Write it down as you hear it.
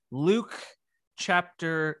Luke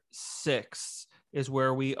chapter 6 is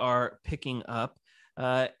where we are picking up.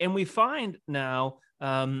 And we find now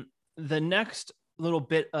the next little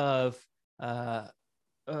bit of a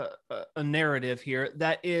narrative here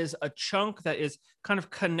that is a chunk that is kind of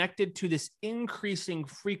connected to this increasing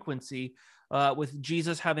frequency with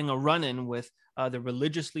Jesus having a run-in with the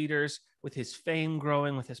religious leaders, with his fame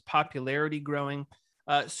growing, with his popularity growing,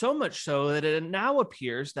 so much so that it now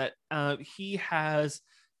appears that he has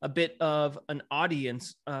a bit of an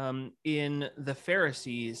audience in the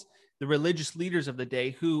Pharisees, the religious leaders of the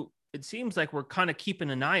day, who it seems like were kind of keeping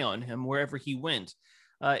an eye on him wherever he went.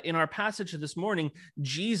 In our passage this morning,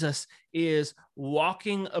 Jesus is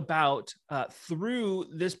walking about through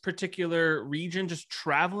this particular region, just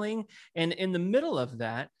traveling. And in the middle of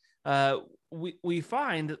that, we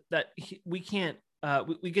find that we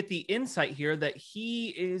get the insight here that he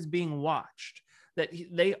is being watched, that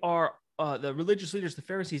they are the religious leaders, the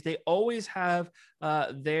Pharisees, they always have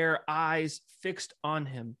their eyes fixed on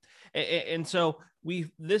him. And so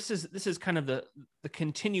this is kind of the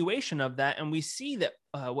continuation of that. And we see that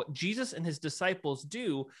what Jesus and his disciples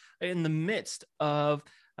do in the midst of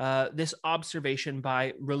this observation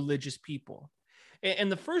by religious people.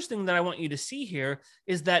 And the first thing that I want you to see here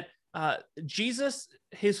is that Jesus,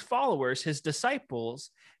 his followers, his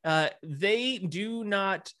disciples, they do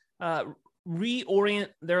not reorient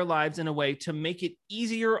their lives in a way to make it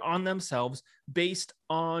easier on themselves based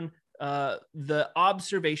on the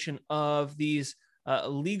observation of these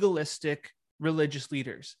legalistic religious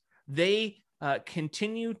leaders. They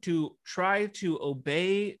continue to try to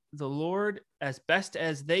obey the Lord as best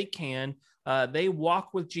as they can. They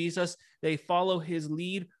walk with Jesus. They follow his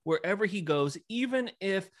lead wherever he goes, even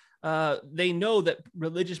if they know that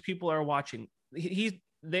religious people are watching.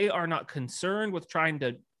 They are not concerned with trying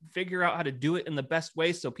to figure out how to do it in the best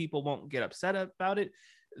way so people won't get upset about it.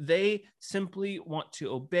 They simply want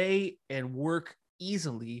to obey and work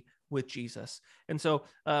easily with Jesus. And so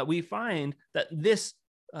we find that this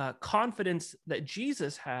confidence that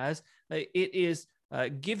Jesus has, it is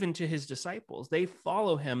given to his disciples. They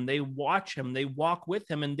follow him, they watch him, they walk with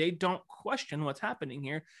him, and they don't question what's happening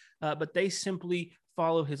here, but they simply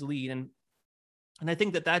follow his lead. And I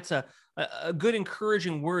think that that's a good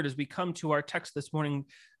encouraging word as we come to our text this morning,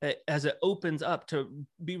 as it opens up to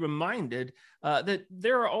be reminded that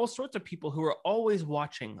there are all sorts of people who are always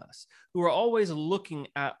watching us, who are always looking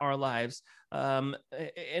at our lives. And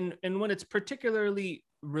when it's particularly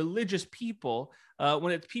religious people,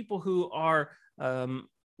 when it's people who are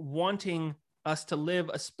wanting us to live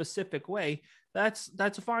a specific way, that's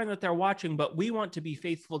fine that they're watching, but we want to be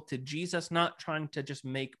faithful to Jesus, not trying to just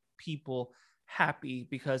make people happy,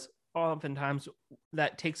 because oftentimes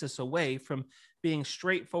that takes us away from being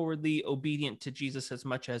straightforwardly obedient to Jesus as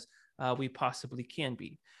much as we possibly can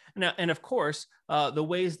be. Now, and of course, the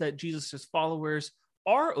ways that Jesus's followers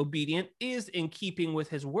are obedient is in keeping with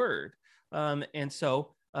his word. And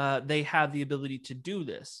so they have the ability to do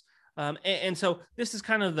this. And so this is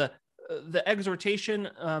kind of the exhortation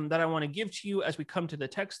that I want to give to you as we come to the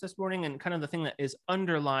text this morning, and kind of the thing that is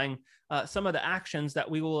underlying some of the actions that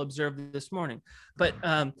we will observe this morning. But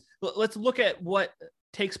let's look at what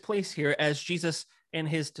takes place here as Jesus and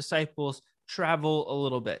his disciples travel a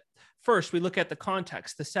little bit. First, we look at the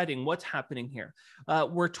context, the setting, what's happening here.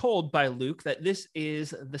 We're told by Luke that this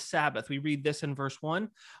is the Sabbath. We read this in verse 1.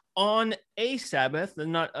 On a Sabbath,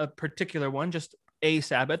 and not a particular one, just a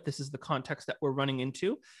Sabbath, this is the context that we're running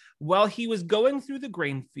into, while he was going through the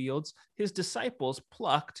grain fields, his disciples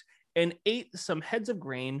plucked and ate some heads of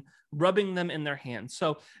grain, rubbing them in their hands.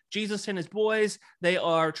 So Jesus and his boys, they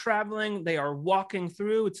are traveling, they are walking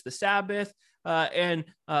through, it's the Sabbath, and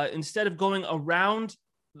instead of going around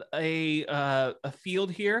a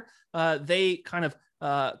field here, they kind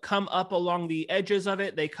of come up along the edges of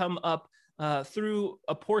it, they come up through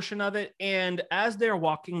a portion of it. And as they're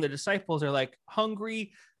walking, the disciples are like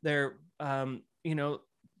hungry. They're,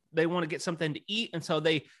 they want to get something to eat. And so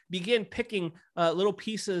they begin picking little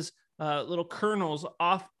pieces, little kernels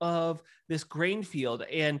off of this grain field,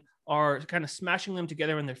 and are kind of smashing them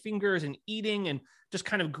together in their fingers and eating and just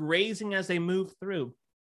kind of grazing as they move through.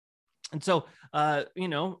 And so,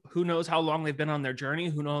 who knows how long they've been on their journey,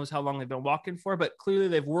 who knows how long they've been walking for, but clearly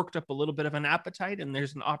they've worked up a little bit of an appetite, and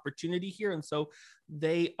there's an opportunity here. And so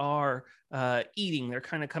they are eating. They're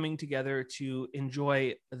kind of coming together to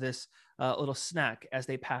enjoy this little snack as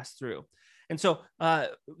they pass through. And so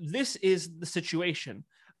this is the situation.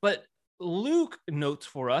 But Luke notes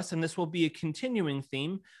for us, and this will be a continuing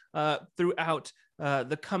theme throughout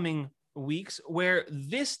the coming weeks, where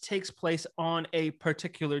this takes place on a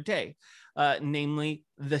particular day, namely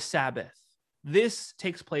the Sabbath. this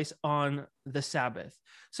takes place on the Sabbath.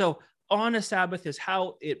 So on a Sabbath is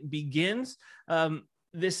how it begins.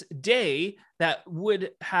 This day that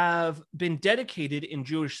would have been dedicated in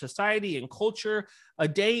Jewish society and culture, a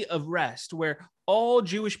day of rest where all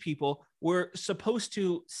Jewish people were supposed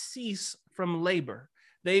to cease from labor.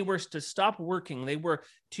 They were to stop working. They were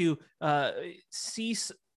to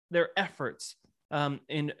cease their efforts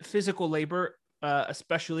in physical labor,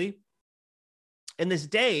 especially. And this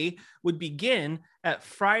day would begin at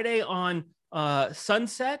Friday on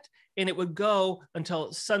sunset, and it would go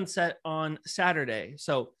until sunset on Saturday.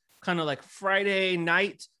 So kind of like Friday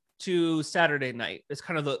night to Saturday night is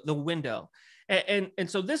kind of the window. And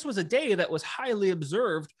so this was a day that was highly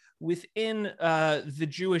observed within the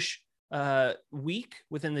Jewish week,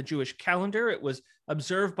 within the Jewish calendar. It was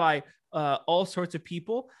observed by all sorts of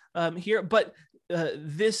people here. But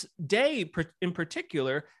this day in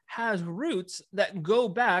particular has roots that go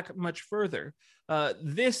back much further.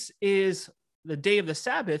 This is the day of the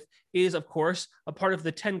Sabbath is, of course, a part of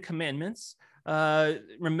the 10 Commandments.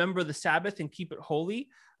 Remember the Sabbath and keep it holy.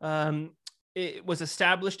 It was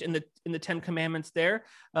established in the 10 Commandments there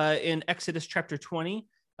in Exodus chapter 20,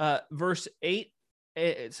 verse 8.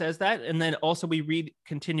 It says that. And then also we read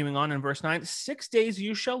continuing on in verse 9, 6 days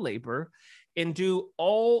you shall labor and do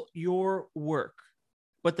all your work.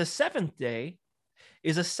 But the seventh day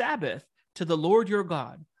is a Sabbath to the Lord your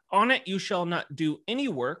God. On it you shall not do any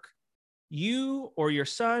work, you or your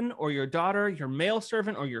son or your daughter, your male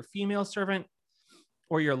servant or your female servant,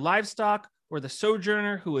 or your livestock, or the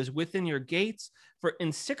sojourner who is within your gates. For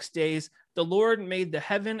in 6 days the Lord made the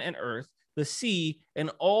heaven and earth, the sea, and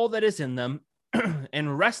all that is in them,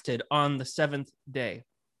 and rested on the seventh day.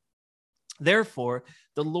 Therefore,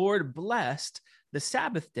 the Lord blessed the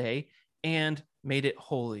Sabbath day and made it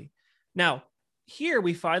holy. Now, here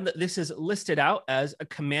we find that this is listed out as a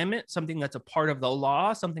commandment, something that's a part of the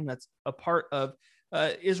law, something that's a part of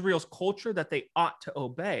Israel's culture that they ought to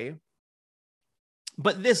obey.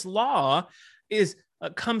 But this law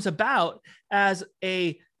comes about as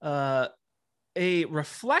a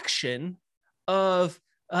reflection of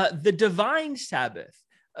the divine Sabbath,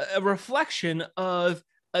 a reflection of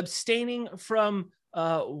abstaining from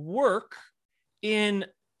work in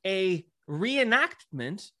a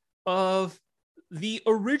reenactment of the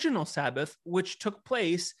original Sabbath, which took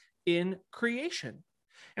place in creation.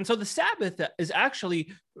 And so the Sabbath is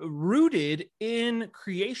actually rooted in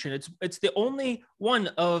creation. It's the only one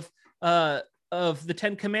of the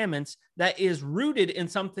 10 Commandments that is rooted in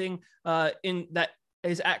something in that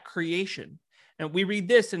is at creation. And we read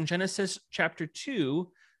this in Genesis chapter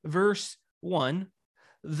 2, verse 1.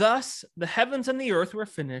 Thus the heavens and the earth were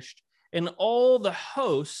finished, and all the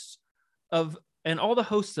hosts of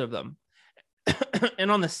them.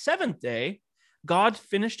 And on the seventh day, God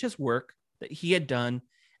finished his work that he had done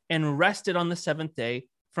and rested on the seventh day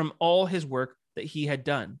from all his work that he had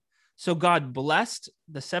done. So God blessed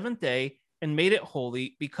the seventh day and made it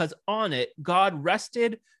holy, because on it God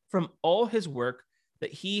rested from all his work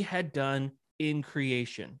that he had done in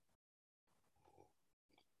creation.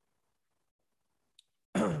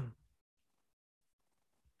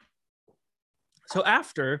 So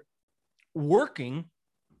after working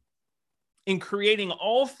in creating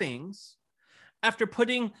all things, after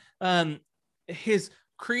putting his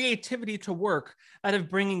creativity to work, out of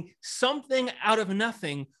bringing something out of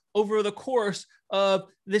nothing over the course of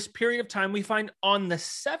this period of time, we find on the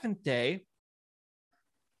seventh day,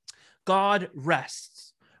 God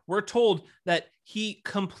rests. We're told that he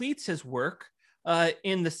completes his work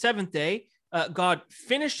in the seventh day. God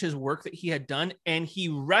finished his work that he had done, and he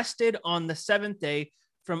rested on the seventh day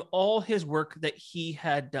from all his work that he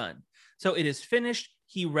had done. So it is finished,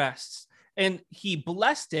 he rests. And he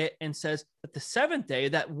blessed it and says that the seventh day,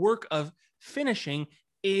 that work of finishing,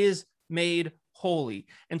 is made holy.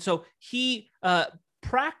 And so he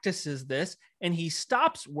practices this, and he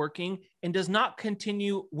stops working and does not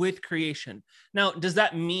continue with creation. Now, does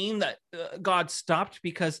that mean that God stopped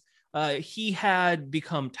because he had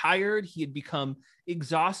become tired, he had become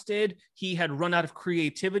exhausted, he had run out of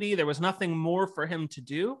creativity, there was nothing more for him to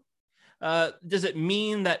do? Does it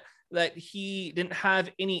mean that he didn't have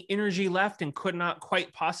any energy left and could not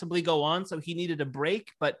quite possibly go on, so he needed a break?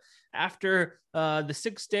 But after the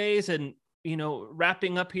 6 days and,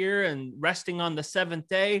 wrapping up here and resting on the seventh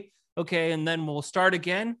day, okay, and then we'll start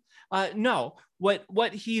again? No,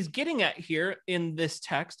 what he's getting at here in this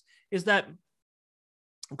text is that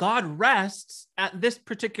God rests at this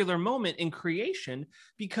particular moment in creation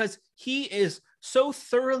because he is so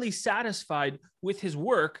thoroughly satisfied with his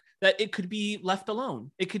work that it could be left alone.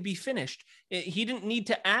 It could be finished. He didn't need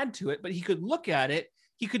to add to it, but he could look at it.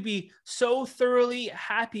 he could be so thoroughly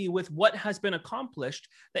happy with what has been accomplished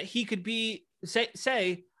that he could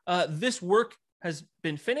say, this work has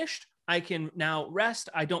been finished. I can now rest.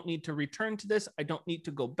 I don't need to return to this. I don't need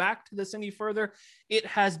to go back to this any further. It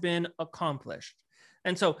has been accomplished.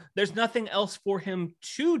 And so there's nothing else for him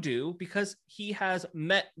to do because he has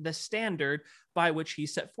met the standard by which he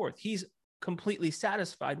set forth. He's completely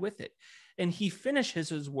satisfied with it. And he finishes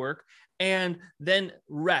his work and then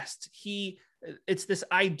rests. It's this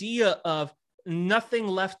idea of nothing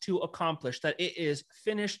left to accomplish, that it is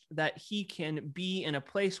finished, that he can be in a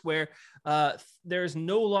place where there's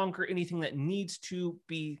no longer anything that needs to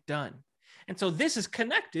be done. And so this is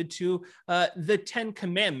connected to the 10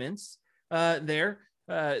 Commandments that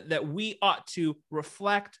we ought to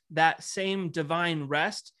reflect that same divine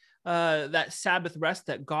rest, that Sabbath rest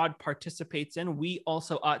that God participates in. We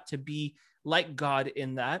also ought to be like God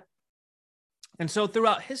in that. And so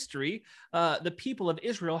throughout history, the people of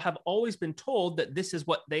Israel have always been told that this is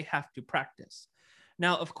what they have to practice.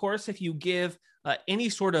 Now, of course, if you give any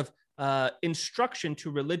sort of instruction to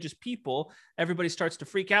religious people, everybody starts to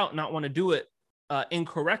freak out and not want to do it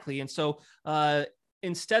incorrectly. And so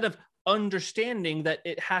instead of understanding that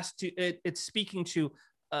it's speaking to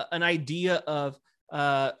an idea of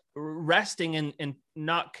resting and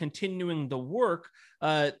not continuing the work,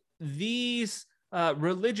 these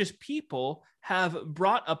religious people have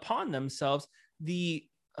brought upon themselves the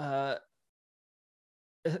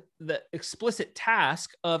explicit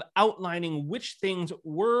task of outlining which things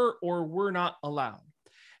were or were not allowed.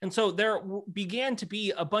 And so there began to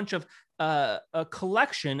be a bunch of a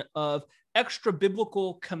collection of extra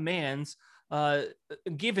biblical commands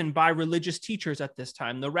given by religious teachers at this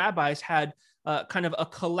time. The rabbis had kind of a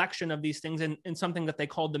collection of these things in something that they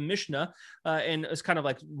called the Mishnah, and it's kind of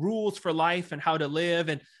like rules for life and how to live.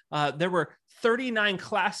 And there were 39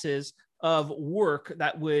 classes of work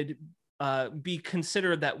that would be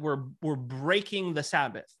considered that were breaking the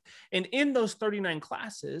Sabbath. And in those 39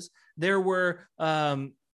 classes, there were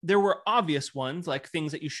obvious ones, like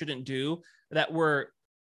things that you shouldn't do, that were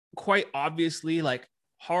quite obviously like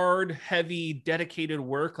hard, heavy, dedicated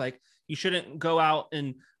work. Like you shouldn't go out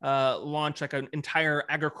and launch like an entire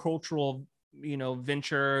agricultural,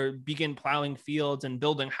 venture, begin plowing fields and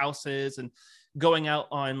building houses and going out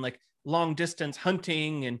on like long distance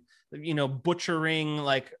hunting and, butchering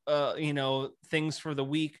like, things for the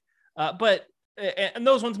week. But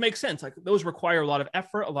those ones make sense. Like those require a lot of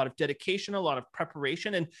effort, a lot of dedication, a lot of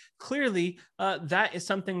preparation. And clearly that is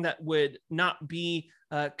something that would not be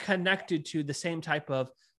connected to the same type of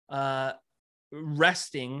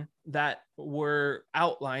resting that were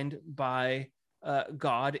outlined by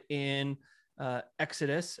God in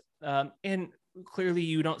Exodus. And clearly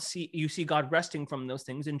you see God resting from those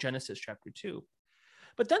things in Genesis chapter 2.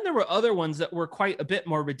 But then there were other ones that were quite a bit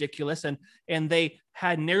more ridiculous, and they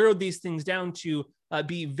had narrowed these things down to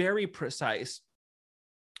be very precise.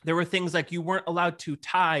 There were things like you weren't allowed to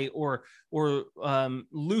tie or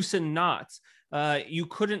loosen knots. You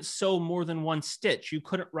couldn't sew more than one stitch. You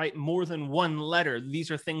couldn't write more than one letter.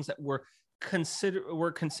 These are things that were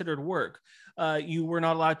considered work. You were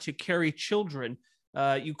not allowed to carry children.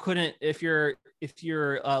 You couldn't, if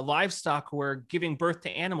your livestock were giving birth to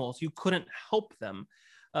animals, you couldn't help them.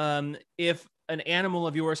 If an animal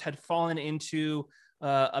of yours had fallen into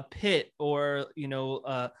a pit or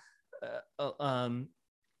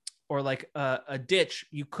like a ditch,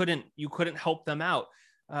 you couldn't help them out.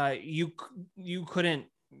 You couldn't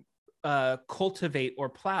cultivate or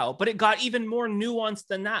plow. But it got even more nuanced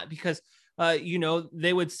than that, because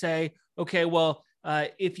they would say, okay, well,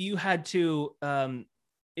 if you had to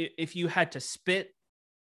spit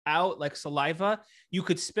out like saliva, you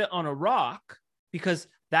could spit on a rock, because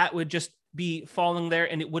that would just be falling there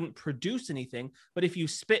and it wouldn't produce anything. But if you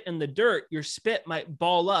spit in the dirt, your spit might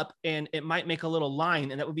ball up and it might make a little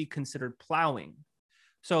line, and that would be considered plowing.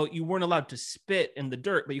 So you weren't allowed to spit in the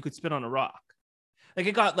dirt, but you could spit on a rock. Like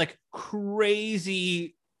it got like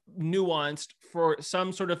crazy nuanced for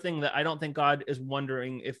some sort of thing that I don't think God is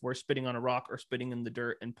wondering if we're spitting on a rock or spitting in the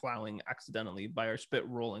dirt and plowing accidentally by our spit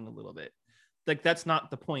rolling a little bit. Like that's not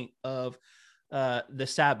the point of the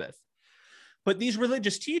Sabbath. But these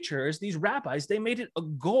religious teachers, these rabbis, they made it a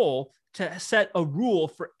goal to set a rule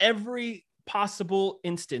for every possible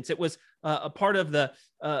instance. It was a part of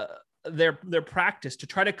their practice to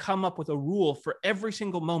try to come up with a rule for every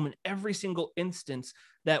single moment, every single instance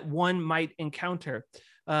that one might encounter.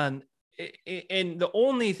 And the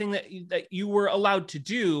only thing that you were allowed to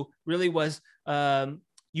do really was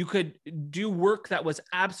you could do work that was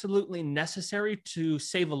absolutely necessary to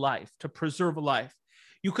save a life, to preserve a life.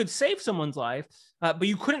 You could save someone's life, but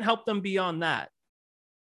you couldn't help them beyond that.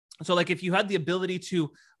 So like if you had the ability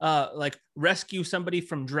to like rescue somebody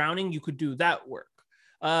from drowning, you could do that work.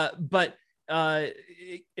 But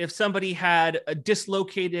if somebody had a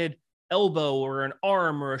dislocated elbow or an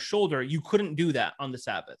arm or a shoulder, you couldn't do that on the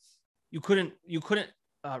Sabbath. You couldn't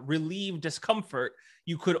relieve discomfort.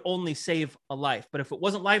 You could only save a life. But if it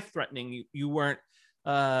wasn't life threatening, you weren't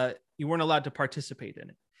allowed to participate in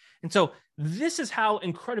it. And so this is how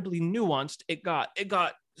incredibly nuanced it got. It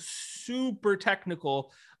got super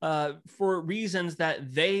technical for reasons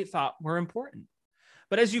that they thought were important.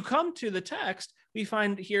 But as you come to the text, we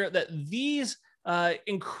find here that these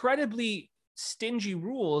incredibly stingy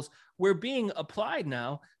rules were being applied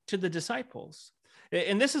now to the disciples.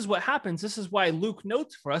 And this is what happens. This is why Luke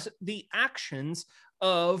notes for us the actions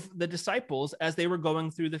of the disciples as they were going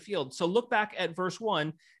through the field. So look back at verse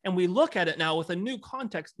 1, and we look at it now with a new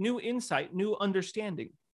context, new insight, new understanding.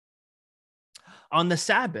 On the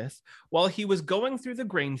Sabbath, while he was going through the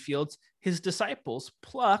grain fields, his disciples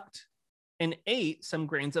plucked and ate some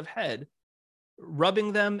grains of head,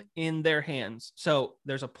 rubbing them in their hands. So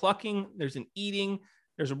there's a plucking, there's an eating,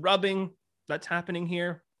 there's a rubbing that's happening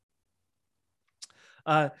here.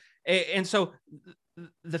 And so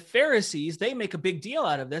the Pharisees, they make a big deal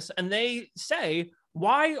out of this, and they say,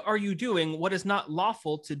 why are you doing what is not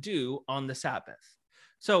lawful to do on the Sabbath?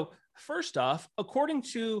 So first off, according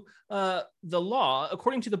to the law,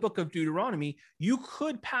 according to the book of Deuteronomy, you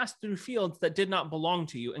could pass through fields that did not belong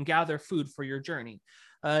to you and gather food for your journey.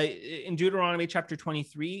 In Deuteronomy chapter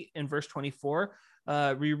 23 and verse 24,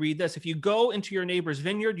 we read this: if you go into your neighbor's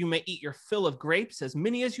vineyard, you may eat your fill of grapes, as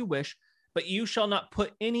many as you wish, but you shall not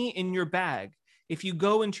put any in your bag. If you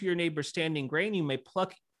go into your neighbor's standing grain, you may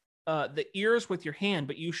pluck the ears with your hand,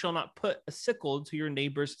 but you shall not put a sickle to your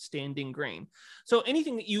neighbor's standing grain. So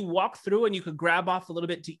anything that you walk through and you could grab off a little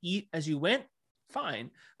bit to eat as you went,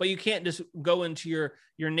 fine. But you can't just go into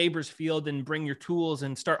your neighbor's field and bring your tools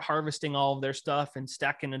and start harvesting all of their stuff and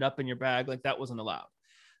stacking it up in your bag. Like, that wasn't allowed.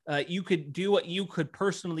 You could do what you could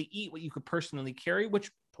personally eat, what you could personally carry,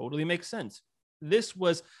 which totally makes sense. This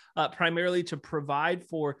was primarily to provide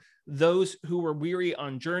for those who were weary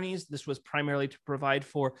on journeys. This was primarily to provide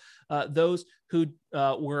for those who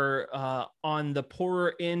were on the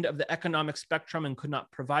poorer end of the economic spectrum and could not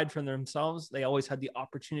provide for themselves. They always had the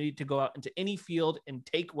opportunity to go out into any field and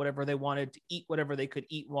take whatever they wanted, to eat whatever they could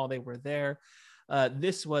eat while they were there.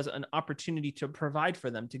 This was an opportunity to provide for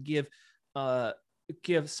them, to give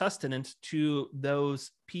sustenance to those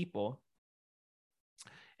people.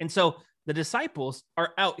 And so the disciples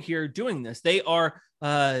are out here doing this. They are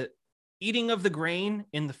eating of the grain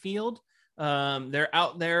in the field. They're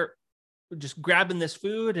out there just grabbing this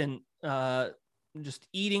food and just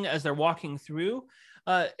eating as they're walking through.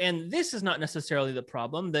 And this is not necessarily the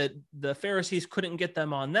problem. The Pharisees couldn't get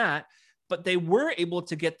them on that, but they were able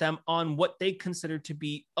to get them on what they considered to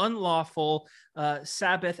be unlawful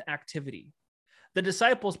Sabbath activity. The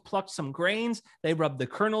disciples plucked some grains, they rubbed the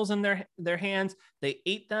kernels in their hands, they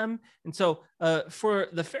ate them. And so for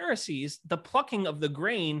the Pharisees, the plucking of the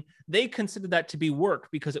grain, they considered that to be work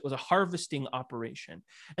because it was a harvesting operation.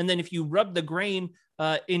 And then if you rub the grain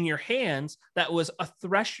in your hands, that was a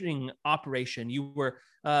threshing operation. You were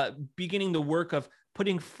beginning the work of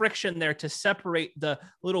putting friction there to separate the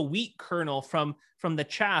little wheat kernel from the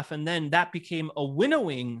chaff. And then that became a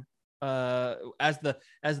winnowing as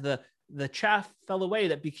the chaff fell away,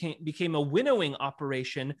 that became a winnowing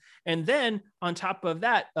operation. And then on top of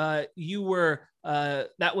that, that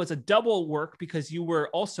was a double work because you were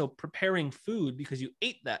also preparing food because you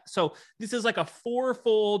ate that. So this is like a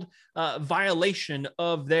fourfold violation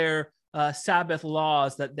of their Sabbath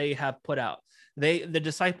laws that they have put out. The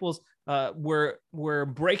disciples were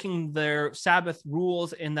breaking their Sabbath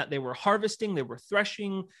rules in that they were harvesting, they were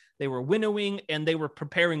threshing, they were winnowing, and they were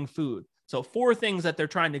preparing food. So 4 things that they're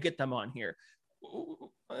trying to get them on here.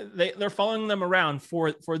 They're following them around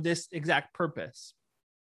for this exact purpose.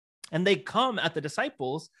 And they come at the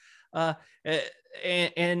disciples and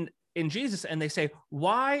in Jesus, and they say,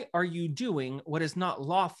 why are you doing what is not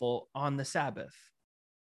lawful on the Sabbath?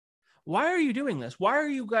 Why are you doing this? Why are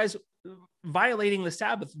you guys violating the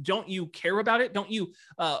Sabbath? Don't you care about it? Don't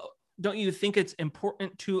you think it's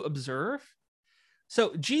important to observe?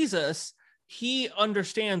 So Jesus, he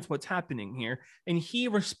understands what's happening here, and he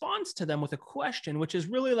responds to them with a question, which is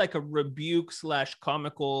really like a rebuke /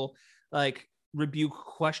 comical, like rebuke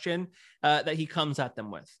question that he comes at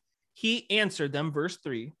them with. He answered them, verse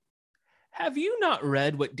 3, have you not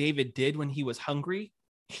read what David did when he was hungry,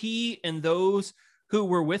 he and those who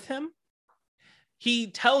were with him?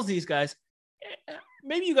 He tells these guys,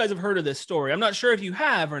 maybe you guys have heard of this story. I'm not sure if you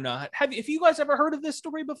have or not. If you guys ever heard of this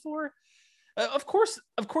story before? Of course,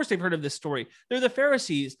 they've heard of this story. They're the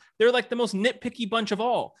Pharisees. They're like the most nitpicky bunch of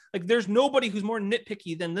all. Like there's nobody who's more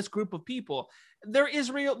nitpicky than this group of people. They're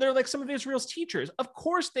Israel. They're like some of Israel's teachers. Of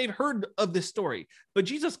course, they've heard of this story. But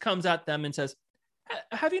Jesus comes at them and says,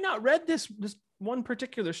 have you not read this one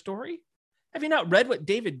particular story? Have you not read what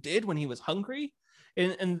David did when he was hungry?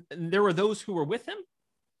 And there were those who were with him?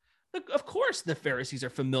 Of course, the Pharisees are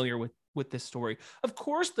familiar with this story. Of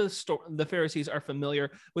course, the Pharisees are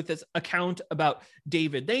familiar with this account about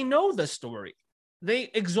David. They know the story.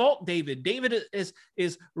 They exalt David. David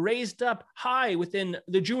is raised up high within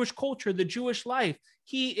the Jewish culture, the Jewish life.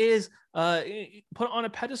 He is put on a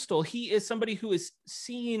pedestal. He is somebody who is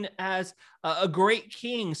seen as a great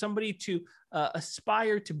king, somebody to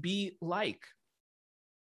aspire to be like.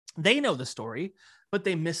 They know the story, but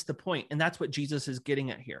they miss the point. And that's what Jesus is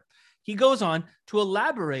getting at here. He goes on to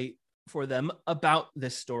elaborate for them about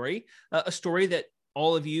this story, a story that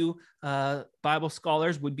all of you Bible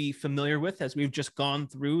scholars would be familiar with, as we've just gone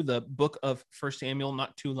through the book of 1 Samuel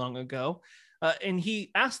not too long ago. And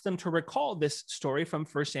he asked them to recall this story from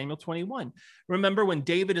 1 Samuel 21. Remember when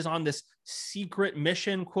David is on this secret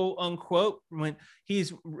mission, quote unquote, when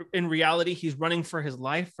he's in reality, he's running for his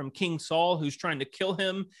life from King Saul, who's trying to kill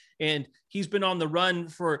him. And he's been on the run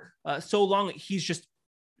for so long, he's just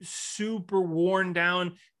super worn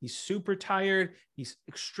down. He's super tired. He's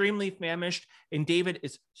extremely famished. And David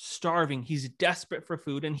is starving. He's desperate for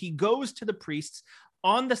food. And he goes to the priests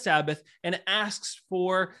on the Sabbath and asks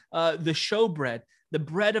for the showbread, the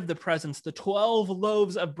bread of the presence, the 12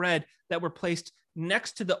 loaves of bread that were placed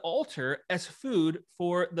next to the altar as food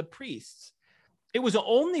for the priests. It was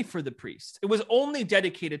only for the priests. It was only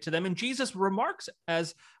dedicated to them. And Jesus remarks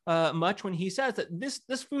as much when he says that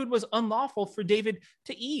this food was unlawful for David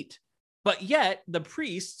to eat, but yet the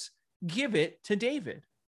priests give it to David.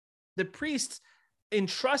 The priests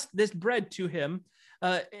entrust this bread to him,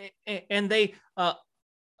 and they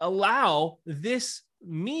allow this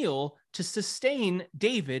meal to sustain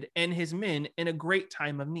David and his men in a great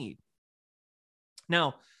time of need.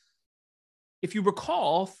 Now, if you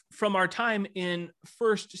recall from our time in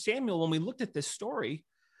 1 Samuel, when we looked at this story,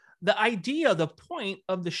 the idea, the point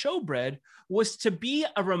of the showbread was to be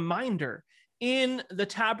a reminder in the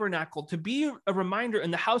tabernacle, to be a reminder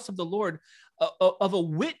in the house of the Lord of a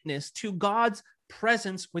witness to God's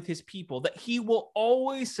presence with his people, that he will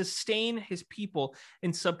always sustain his people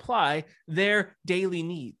and supply their daily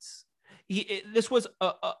needs. This was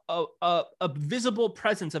a visible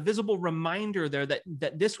presence, a visible reminder there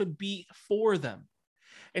that this would be for them.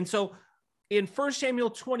 And so in 1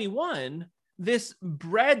 Samuel 21, this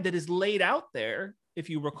bread that is laid out there, if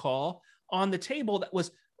you recall, on the table, that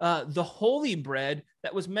was the holy bread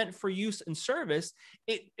that was meant for use and service,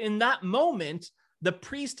 in that moment, the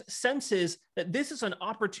priest senses that this is an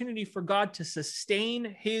opportunity for God to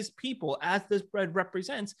sustain his people, as this bread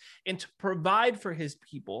represents, and to provide for his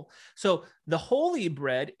people. So the holy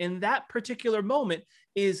bread in that particular moment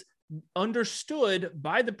is understood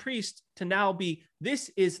by the priest to now be,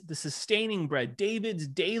 this is the sustaining bread, David's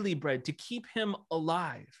daily bread, to keep him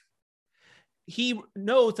alive. He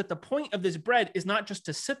knows that the point of this bread is not just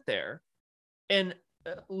to sit there and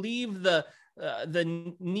leave the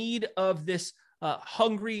need of this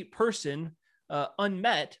hungry person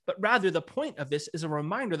unmet, but rather the point of this is a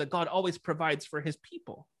reminder that God always provides for his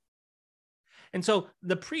people. And so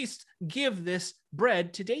the priests give this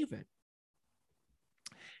bread to David.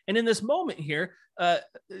 And in this moment here,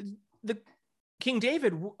 the King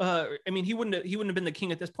David, he wouldn't have been the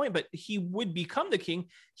king at this point, but he would become the king.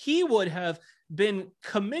 He would have been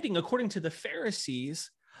committing, according to the Pharisees,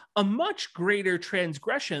 a much greater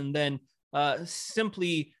transgression than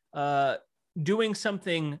simply doing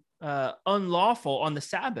something unlawful on the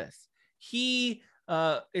Sabbath. He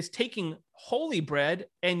is taking holy bread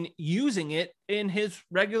and using it in his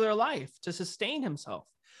regular life to sustain himself.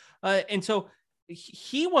 And so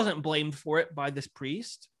he wasn't blamed for it by this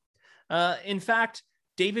priest. In fact,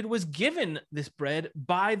 David was given this bread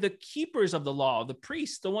by the keepers of the law, the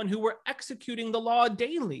priests, the one who were executing the law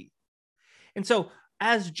daily. And so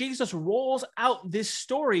as Jesus rolls out this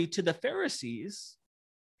story to the Pharisees,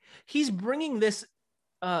 he's bringing this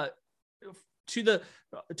to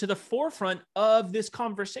the forefront of this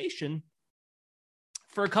conversation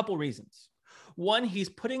for a couple reasons. One, he's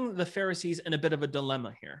putting the Pharisees in a bit of a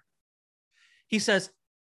dilemma here. He says,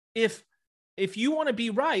 if you want to be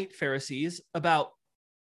right, Pharisees, about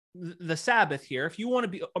the Sabbath here, if you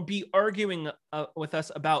want to be arguing with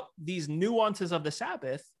us about these nuances of the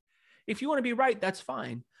Sabbath, if you want to be right, that's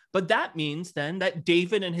fine. But that means then that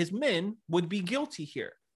David and his men would be guilty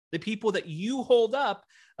here. The people that you hold up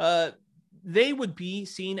they would be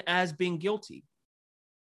seen as being guilty.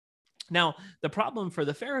 Now, the problem for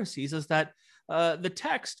the Pharisees is that the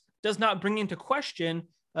text does not bring into question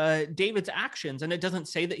David's actions, and it doesn't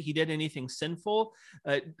say that he did anything sinful.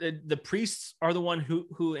 The priests are the one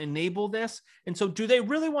who enable this. And so do they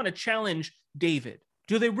really want to challenge David?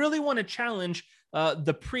 Do they really want to challenge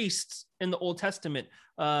the priests in the Old Testament,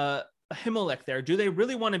 Ahimelech there? Do they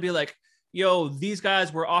really want to be like, yo, these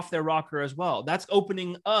guys were off their rocker as well? That's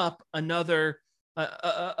opening up another,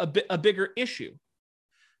 a bigger issue.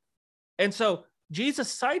 And so Jesus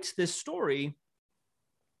cites this story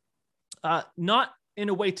not in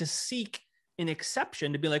a way to seek an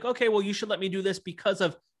exception, to be like, okay, well, you should let me do this because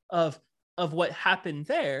of what happened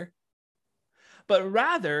there. But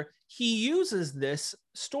rather, he uses this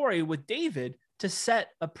story with David to set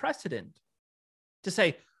a precedent, to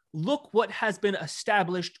say, look what has been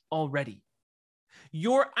established already.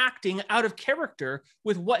 You're acting out of character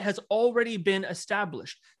with what has already been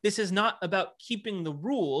established. This is not about keeping the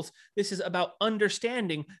rules. This is about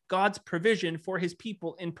understanding God's provision for his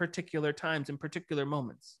people in particular times, in particular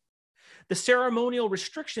moments. The ceremonial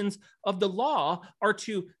restrictions of the law are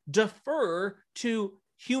to defer to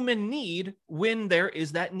human need when there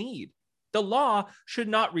is that need. The law should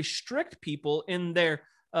not restrict people in their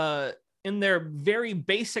very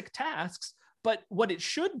basic tasks, but what it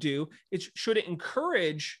should do is should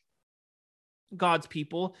encourage God's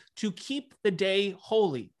people to keep the day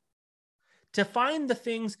holy, to find the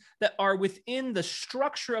things that are within the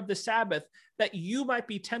structure of the Sabbath that you might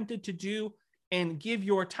be tempted to do and give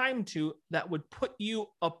your time to, that would put you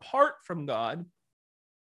apart from God,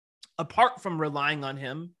 apart from relying on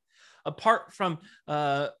him, apart from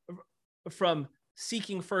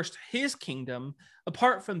seeking first his kingdom,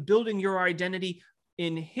 apart from building your identity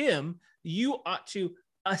in him. You ought to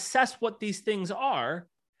assess what these things are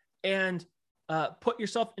and put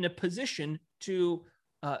yourself in a position to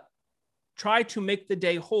try to make the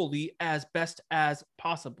day holy as best as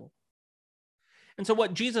possible. And so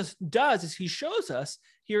what Jesus does is he shows us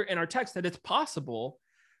here in our text that it's possible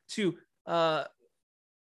to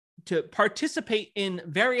participate in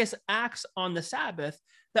various acts on the Sabbath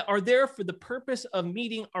that are there for the purpose of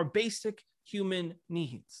meeting our basic human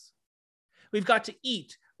needs. We've got to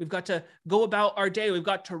eat. We've got to go about our day. We've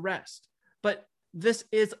got to rest. But this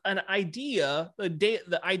is an idea,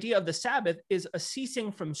 the idea of the Sabbath is a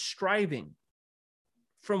ceasing from striving,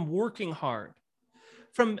 from working hard.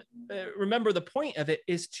 Remember, the point of it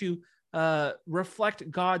is to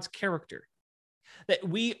reflect God's character, that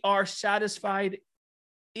we are satisfied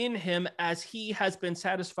in him as he has been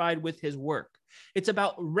satisfied with his work. It's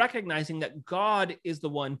about recognizing that God is the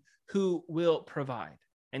one who will provide.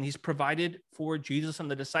 And he's provided for Jesus and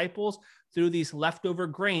the disciples through these leftover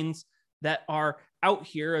grains that are out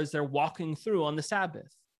here as they're walking through on the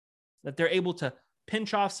Sabbath, that they're able to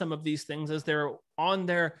pinch off some of these things as they're on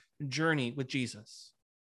their journey with Jesus.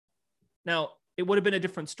 Now, it would have been a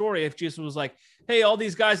different story if Jesus was like, hey, all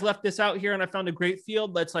these guys left this out here and I found a great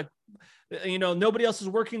field. Let's nobody else is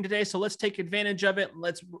working today, so let's take advantage of it.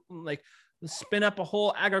 Let's spin up a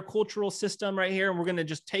whole agricultural system right here, and we're going to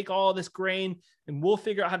just take all this grain and we'll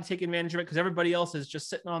figure out how to take advantage of it because everybody else is just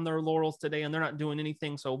sitting on their laurels today and they're not doing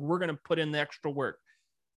anything. So we're going to put in the extra work.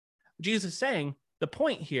 Jesus is saying the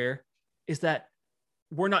point here is that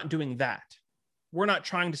we're not doing that. We're not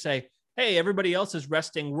trying to say, hey, everybody else is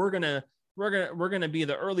resting. We're going to be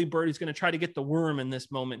the early bird who's going to try to get the worm in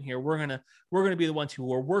this moment here. We're going to be the ones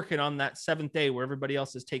who are working on that seventh day where everybody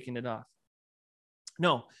else is taking it off.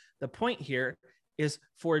 No, the point here is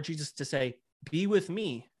for Jesus to say, be with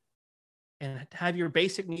me and have your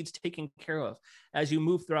basic needs taken care of as you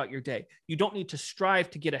move throughout your day. You don't need to strive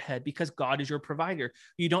to get ahead because God is your provider.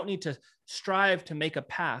 You don't need to strive to make a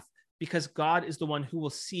path because God is the one who will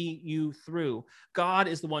see you through. God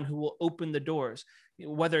is the one who will open the doors.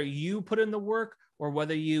 Whether you put in the work or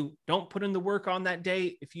whether you don't put in the work on that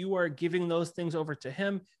day, if you are giving those things over to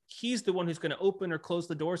him, he's the one who's going to open or close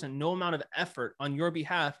the doors, and no amount of effort on your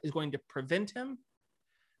behalf is going to prevent him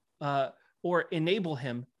or enable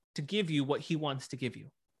him to give you what he wants to give you.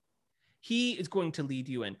 He is going to lead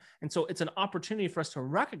you in. And so it's an opportunity for us to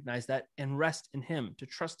recognize that and rest in him, to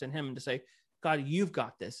trust in him and to say, God, you've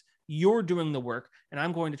got this. You're doing the work, and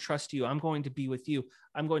I'm going to trust you. I'm going to be with you.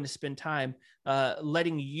 I'm going to spend time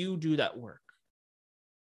letting you do that work.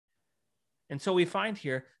 And so we find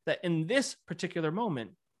here that in this particular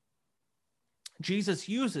moment, Jesus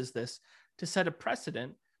uses this to set a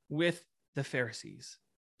precedent with the Pharisees,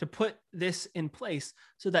 to put this in place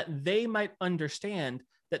so that they might understand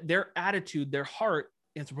that their attitude, their heart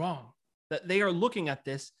is wrong, that they are looking at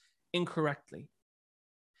this incorrectly.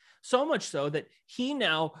 So much so that he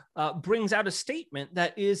now brings out a statement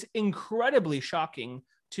that is incredibly shocking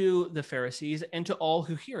to the Pharisees and to all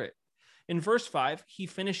who hear it. In verse 5, he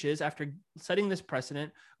finishes after setting this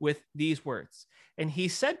precedent with these words. And he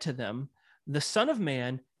said to them, "The Son of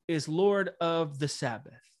Man is Lord of the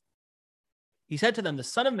Sabbath." He said to them, "The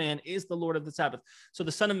Son of Man is the Lord of the Sabbath." So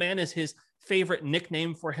the Son of Man is his favorite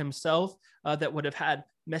nickname for himself that would have had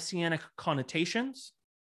messianic connotations.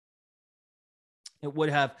 It would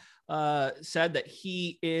have said that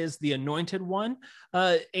he is the anointed one,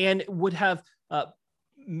 and would have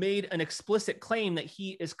made an explicit claim that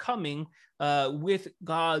he is coming with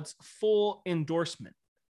God's full endorsement,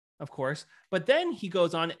 of course. But then he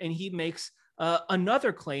goes on and he makes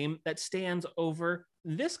another claim that stands over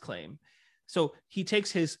this claim. So he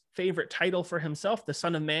takes his favorite title for himself, the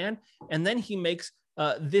Son of Man, and then he makes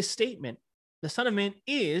this statement: the Son of Man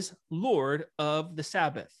is Lord of the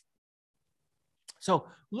Sabbath. So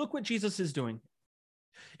look what Jesus is doing.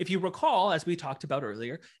 If you recall, as we talked about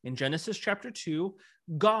earlier, in Genesis chapter 2,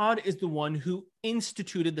 God is the one who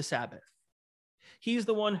instituted the Sabbath. He's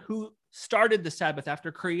the one who started the Sabbath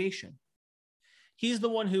after creation. He's the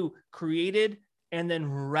one who created and then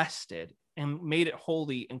rested and made it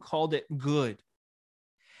holy and called it good.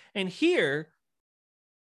 And here,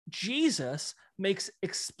 Jesus makes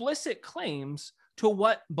explicit claims to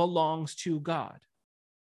what belongs to God.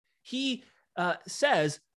 He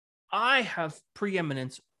says, "I have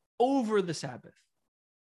preeminence over the Sabbath."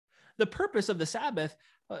 The purpose of the Sabbath,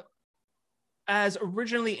 as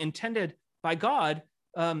originally intended by God,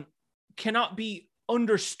 cannot be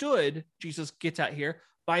understood, Jesus gets at here,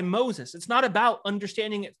 by Moses. It's not about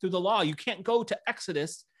understanding it through the law. You can't go to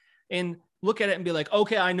Exodus and look at it and be like,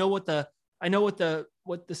 okay, I know what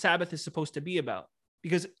the Sabbath is supposed to be about,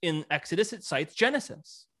 because in Exodus it cites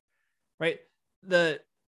Genesis, right?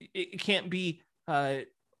 It can't be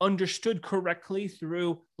understood correctly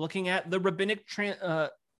through looking at the rabbinic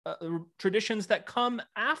traditions that come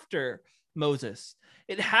after Moses.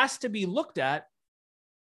 It has to be looked at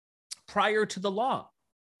prior to the law.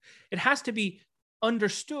 It has to be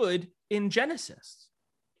understood in Genesis.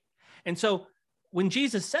 And so when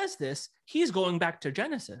Jesus says this, he's going back to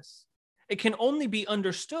Genesis. It can only be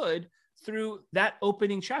understood through that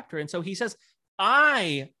opening chapter. And so he says,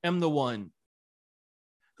 "I am the one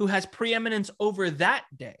who has preeminence over that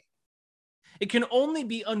day." It can only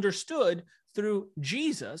be understood through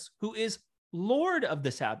Jesus, who is Lord of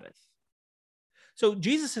the Sabbath. So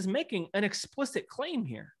Jesus is making an explicit claim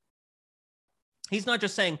here. He's not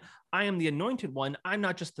just saying, "I am the anointed one. I'm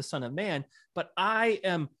not just the Son of Man, but I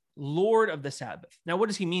am Lord of the Sabbath." Now, what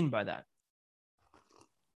does he mean by that?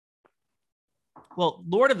 Well,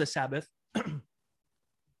 Lord of the Sabbath,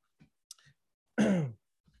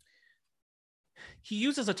 he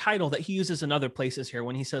uses a title that he uses in other places here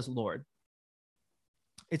when he says Lord.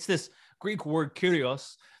 It's this Greek word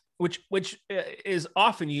kyrios, which is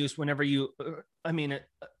often used whenever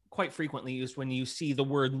quite frequently used when you see the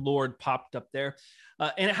word Lord popped up there.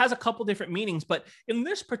 And it has a couple different meanings, but in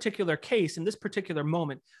this particular case, in this particular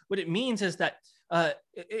moment, what it means is that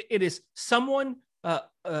it is someone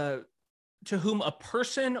to whom a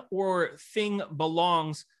person or thing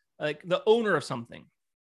belongs, like the owner of something.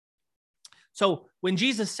 So when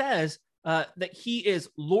Jesus says that he is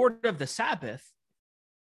Lord of the Sabbath,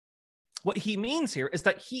 what he means here is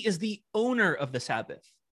that he is the owner of the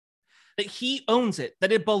Sabbath, that he owns it,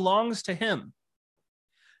 that it belongs to him.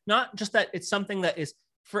 Not just that it's something that is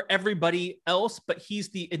for everybody else, but he's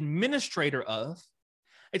the administrator of.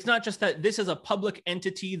 It's not just that this is a public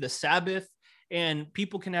entity, the Sabbath, and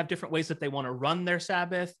people can have different ways that they want to run their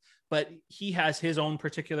Sabbath, but he has his own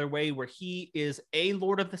particular way where he is a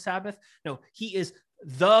Lord of the Sabbath. No, he is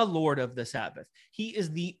the Lord of the Sabbath. He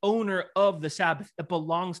is the owner of the Sabbath. It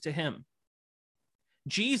belongs to him.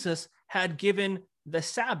 Jesus had given the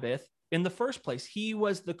Sabbath in the first place. He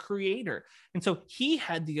was the creator. And so he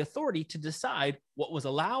had the authority to decide what was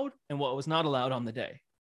allowed and what was not allowed on the day.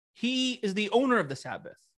 He is the owner of the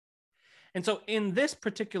Sabbath. And so in this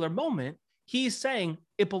particular moment, he's saying,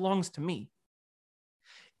 it belongs to me.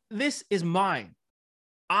 This is mine.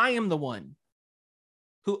 I am the one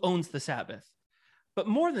who owns the Sabbath. But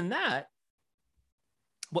more than that,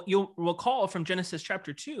 what you'll recall from Genesis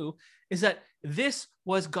chapter 2 is that this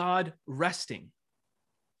was God resting.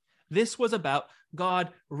 This was about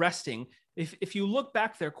God resting. If you look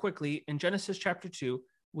back there quickly in Genesis chapter 2,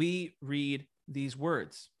 we read these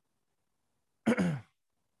words.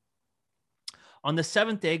 On the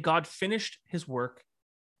seventh day, God finished his work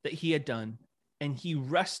that he had done, and he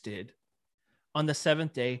rested on the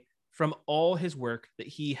seventh day from all his work that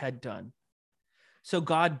he had done. So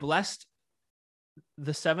God blessed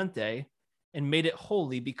the seventh day and made it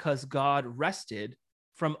holy, because God rested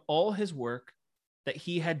from all his work that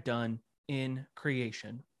he had done in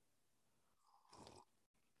creation.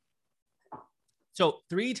 So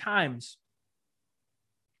 3 times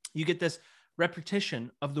you get this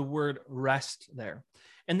repetition of the word rest there.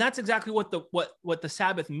 And that's exactly what the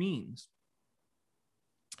Sabbath means.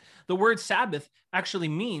 The word Sabbath actually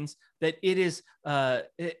means that it is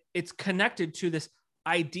it's connected to this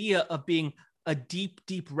idea of being a deep,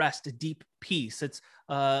 deep rest, a deep peace. It's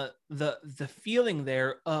the feeling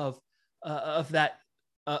there of that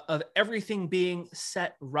of everything being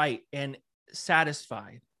set right and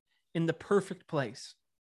satisfied in the perfect place.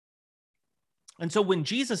 And so when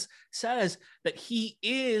Jesus says that he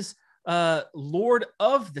is Lord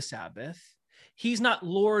of the Sabbath, he's not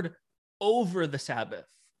Lord over the Sabbath,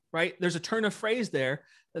 right? There's a turn of phrase there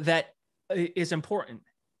that is important.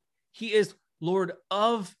 He is Lord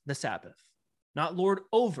of the Sabbath, not Lord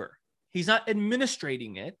over. He's not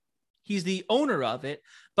administrating it. He's the owner of it.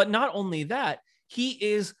 But not only that, he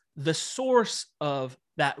is the source of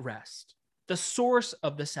that rest, the source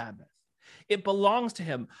of the Sabbath. It belongs to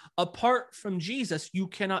him. Apart from Jesus, you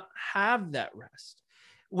cannot have that rest.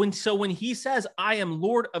 When he says, I am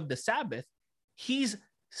Lord of the Sabbath, he's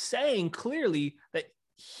saying clearly that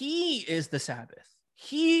he is the Sabbath.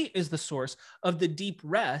 He is the source of the deep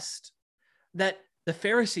rest that the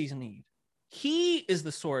Pharisees need. He is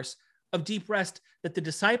the source of deep rest that the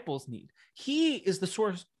disciples need. He is the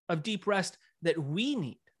source of deep rest that we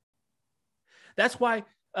need. That's why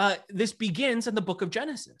this begins in the book of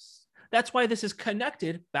Genesis. That's why this is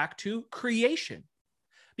connected back to creation,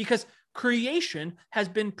 because creation has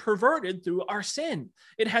been perverted through our sin.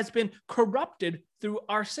 It has been corrupted through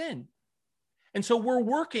our sin. And so we're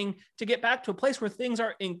working to get back to a place where things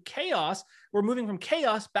are in chaos. We're moving from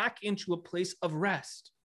chaos back into a place of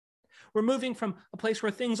rest. We're moving from a place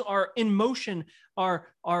where things are in motion, are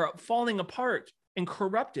falling apart and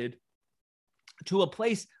corrupted, to a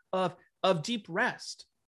place of deep rest.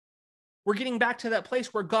 We're getting back to that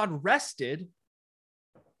place where God rested,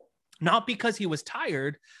 not because he was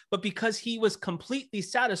tired, but because he was completely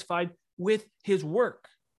satisfied with his work.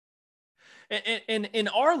 And in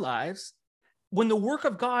our lives, when the work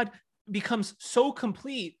of God becomes so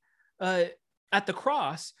complete at the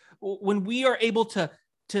cross, when we are able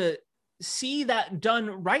to see that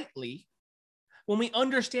done rightly, when we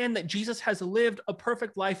understand that Jesus has lived a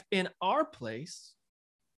perfect life in our place,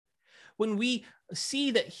 when we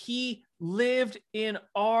see that he lived in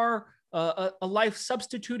our a life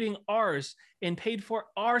substituting ours and paid for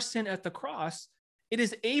our sin at the cross, it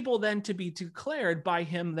is able then to be declared by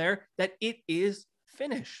him there that it is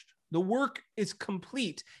finished. The work is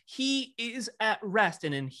complete. He is at rest.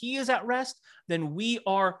 And when he is at rest, then we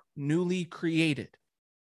are newly created.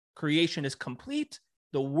 Creation is complete.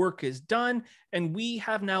 The work is done. And we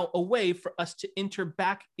have now a way for us to enter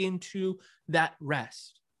back into that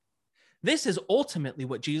rest. This is ultimately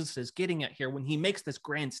what Jesus is getting at here when he makes this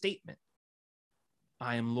grand statement.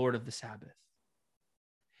 I am Lord of the Sabbath.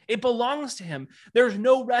 It belongs to him. There's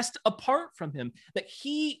no rest apart from him, that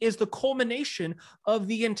he is the culmination of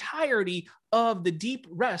the entirety of the deep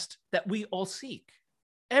rest that we all seek.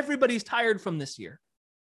 Everybody's tired from this year.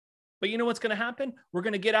 But you know what's going to happen? We're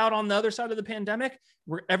going to get out on the other side of the pandemic,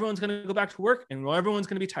 where everyone's going to go back to work and everyone's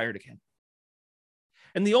going to be tired again.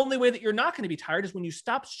 And the only way that you're not going to be tired is when you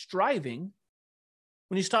stop striving,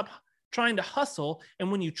 when you stop trying to hustle,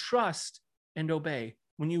 and when you trust and obey,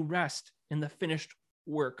 when you rest in the finished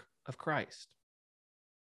work of Christ.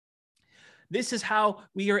 This is how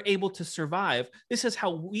we are able to survive. This is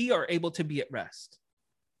how we are able to be at rest.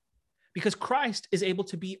 Because Christ is able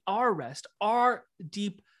to be our rest, our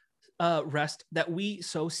deep rest that we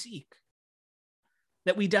so seek,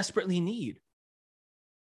 that we desperately need.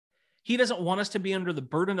 He doesn't want us to be under the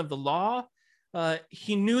burden of the law.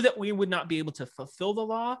 He knew that we would not be able to fulfill the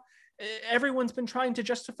law. Everyone's been trying to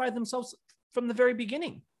justify themselves from the very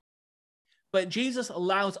beginning. But Jesus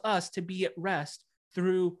allows us to be at rest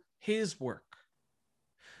through his work.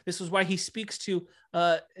 This is why he speaks to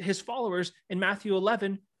his followers in Matthew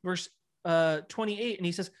 11, verse 28. And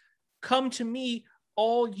he says, come to me,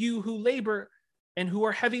 all you who labor and who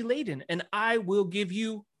are heavy laden, and I will give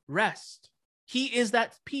you rest. He is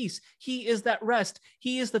that peace. He is that rest.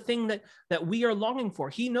 He is the thing that we are longing for.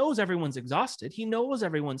 He knows everyone's exhausted. He knows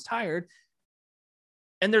everyone's tired.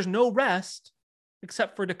 And there's no rest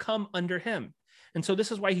except for to come under him. And so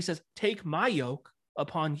this is why he says, take my yoke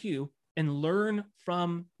upon you and learn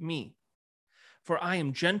from me. For I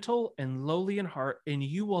am gentle and lowly in heart, and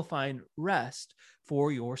you will find rest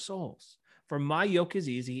for your souls. For my yoke is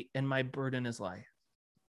easy and my burden is light.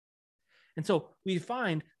 And so we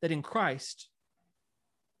find that in Christ,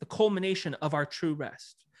 the culmination of our true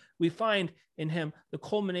rest, we find in him the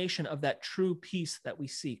culmination of that true peace that we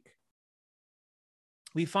seek.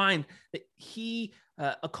 We find that he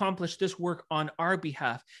accomplished this work on our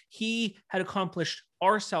behalf. He had accomplished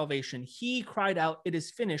our salvation. He cried out, "It is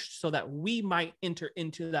finished," so that we might enter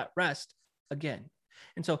into that rest again.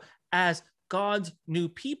 And so as God's new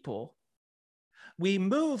people, we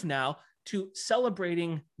move now to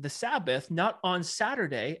celebrating the Sabbath, not on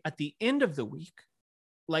Saturday at the end of the week,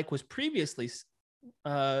 like was previously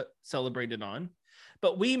celebrated on,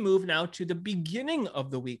 but we move now to the beginning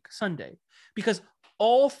of the week, Sunday, because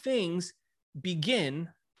all things begin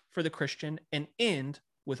for the Christian and end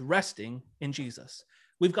with resting in Jesus.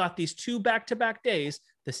 We've got these two back-to-back days,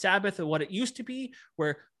 the Sabbath of what it used to be,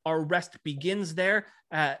 where our rest begins there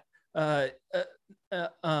at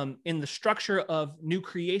in the structure of new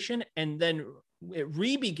creation, and then it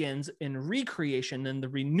re-begins in recreation and the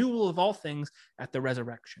renewal of all things at the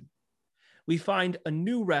resurrection. We find a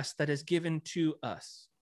new rest that is given to us.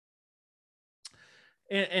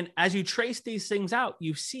 And as you trace these things out,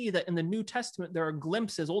 you see that in the New Testament, there are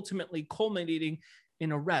glimpses ultimately culminating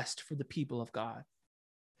in a rest for the people of God.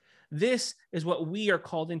 This is what we are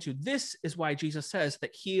called into. This is why Jesus says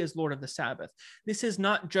that he is Lord of the Sabbath. This is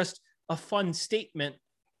not just a fun statement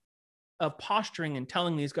of posturing and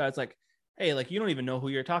telling these guys like, hey, like, you don't even know who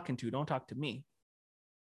you're talking to. Don't talk to me.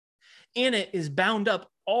 In it is bound up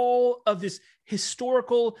all of this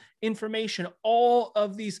historical information, all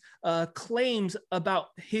of these claims about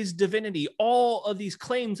his divinity, all of these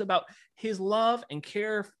claims about his love and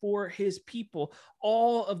care for his people,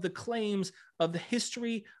 all of the claims of the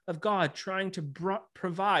history of God trying to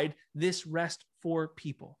provide this rest for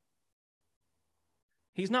people.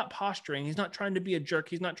 He's not posturing. He's not trying to be a jerk.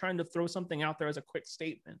 He's not trying to throw something out there as a quick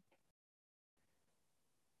statement.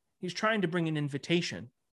 He's trying to bring an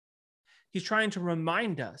invitation. He's trying to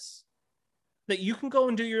remind us that you can go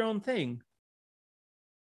and do your own thing.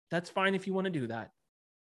 That's fine if you want to do that.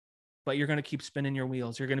 But you're going to keep spinning your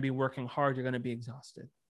wheels. You're going to be working hard. You're going to be exhausted.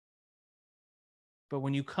 But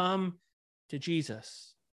when you come to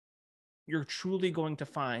Jesus, you're truly going to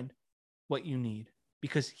find what you need,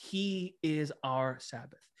 because he is our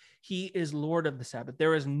Sabbath. He is Lord of the Sabbath.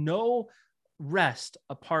 There is no rest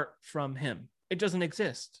apart from him. It doesn't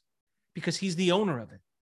exist because he's the owner of it.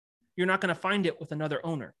 You're not going to find it with another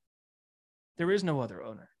owner. There is no other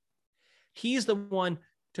owner. He's the one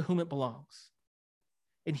to whom it belongs.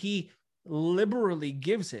 And he liberally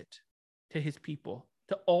gives it to his people,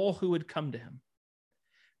 to all who would come to him.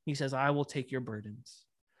 He says, I will take your burdens.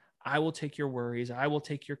 I will take your worries. I will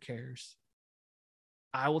take your cares.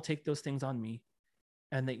 I will take those things on me,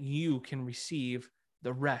 and that you can receive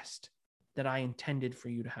the rest that I intended for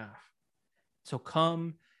you to have. So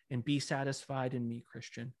come and be satisfied in me,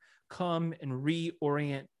 Christian. Come and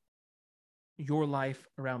reorient your life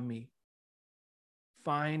around me.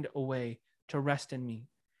 Find a way to rest in me.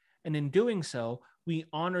 And in doing so, we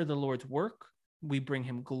honor the Lord's work. We bring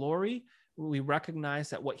him glory. We recognize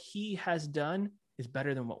that what he has done is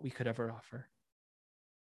better than what we could ever offer.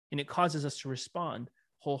 And it causes us to respond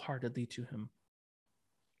wholeheartedly to him.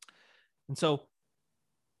 And so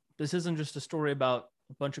this isn't just a story about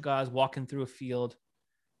a bunch of guys walking through a field,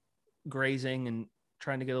 grazing and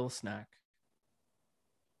trying to get a little snack.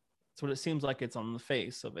 That's what it seems like it's on the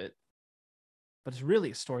face of it. But it's really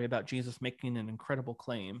a story about Jesus making an incredible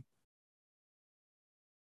claim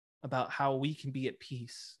about how we can be at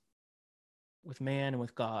peace with man and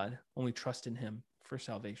with God when we trust in him for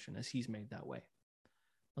salvation, as he's made that way.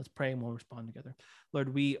 Let's pray and we'll respond together.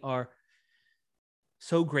 Lord, we are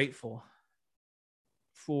so grateful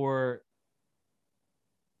for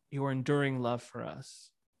your enduring love for us,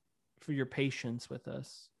 for your patience with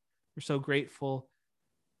us. We're so grateful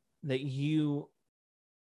that you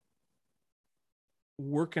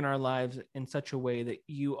work in our lives in such a way that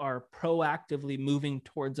you are proactively moving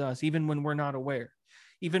towards us, even when we're not aware,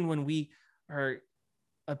 even when we are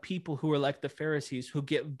a people who are like the Pharisees, who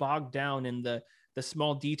get bogged down in the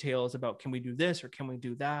small details about, can we do this or can we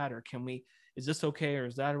do that, or is this okay or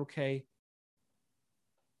is that okay?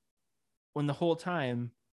 When the whole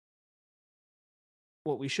time,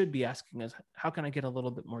 what we should be asking is, how can I get a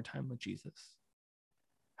little bit more time with Jesus?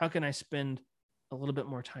 How can I spend a little bit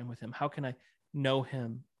more time with him? How can I know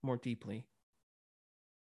him more deeply?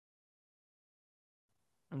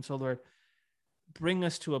 And so, Lord, bring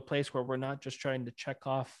us to a place where we're not just trying to check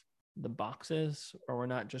off the boxes, or we're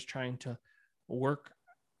not just trying to work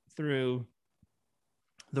through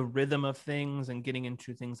the rhythm of things and getting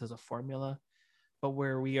into things as a formula, but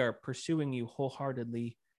where we are pursuing you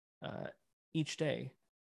wholeheartedly each day,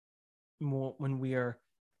 more when we are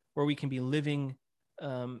where we can be living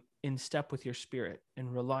in step with your Spirit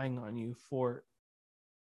and relying on you for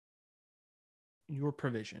your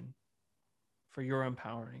provision, for your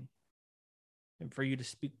empowering, and for you to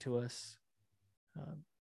speak to us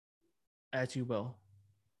as you will.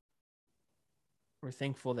 We're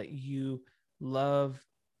thankful that you love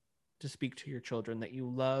to speak to your children, that you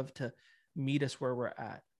love to meet us where we're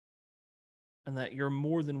at, and that you're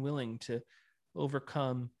more than willing to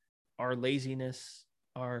overcome our laziness,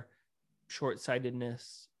 our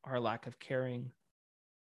short-sightedness, our lack of caring.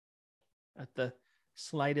 At the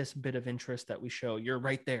slightest bit of interest that we show, you're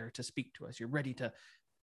right there to speak to us. You're ready to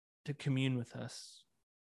commune with us.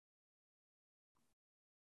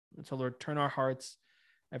 And so, Lord, turn our hearts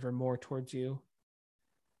ever more towards you,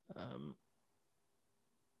 to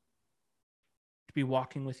be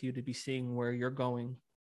walking with you, to be seeing where you're going,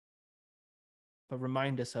 but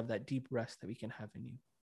remind us of that deep rest that we can have in you.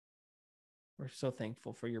 We're so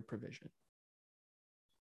thankful for your provision.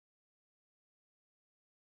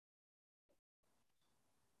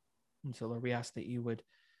 And so, Lord, we ask that you would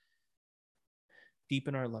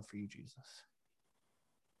deepen our love for you, Jesus.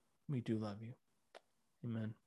 We do love you. Amen.